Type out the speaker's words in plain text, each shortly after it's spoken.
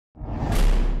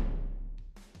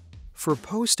For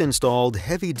post-installed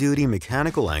heavy-duty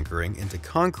mechanical anchoring into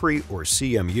concrete or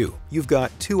CMU, you've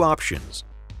got two options: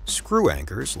 screw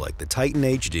anchors like the Titan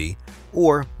HD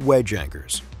or wedge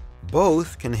anchors.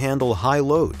 Both can handle high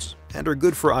loads and are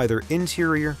good for either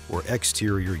interior or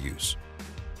exterior use.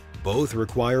 Both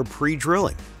require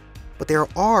pre-drilling, but there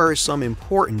are some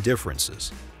important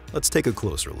differences. Let's take a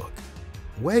closer look.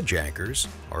 Wedge anchors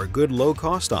are a good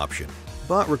low-cost option,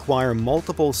 but require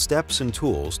multiple steps and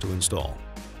tools to install.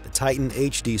 The Titan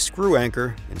HD screw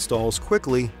anchor installs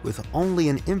quickly with only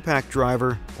an impact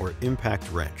driver or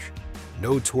impact wrench.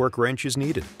 No torque wrench is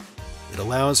needed. It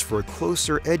allows for a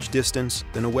closer edge distance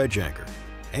than a wedge anchor,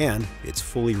 and it's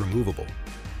fully removable.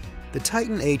 The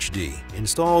Titan HD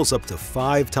installs up to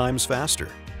 5 times faster,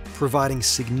 providing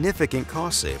significant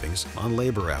cost savings on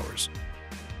labor hours.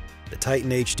 The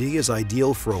Titan HD is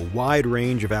ideal for a wide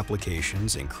range of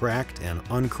applications in cracked and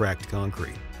uncracked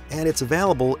concrete, and it's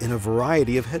available in a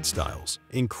variety of head styles,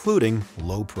 including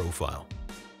low profile.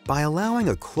 By allowing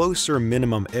a closer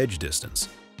minimum edge distance,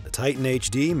 the Titan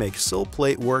HD makes sill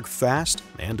plate work fast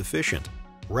and efficient.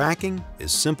 Racking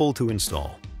is simple to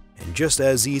install and just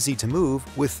as easy to move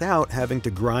without having to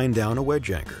grind down a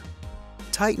wedge anchor.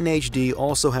 Titan HD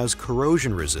also has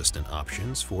corrosion-resistant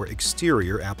options for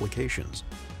exterior applications.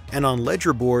 And on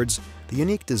ledger boards, the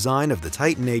unique design of the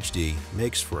Titan HD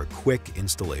makes for a quick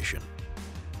installation.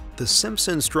 The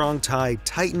Simpson Strong-Tie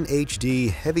Titen HD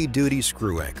heavy-duty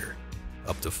screw anchor.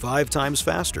 Up to 5 times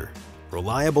faster,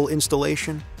 reliable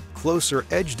installation, closer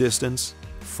edge distance,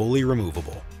 fully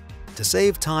removable. To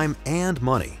save time and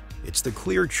money, it's the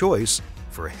clear choice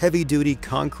for heavy-duty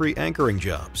concrete anchoring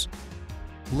jobs.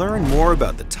 Learn more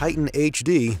about the Titan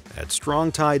HD at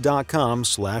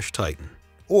strongtie.com/Titan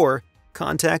or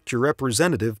contact your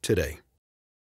representative today.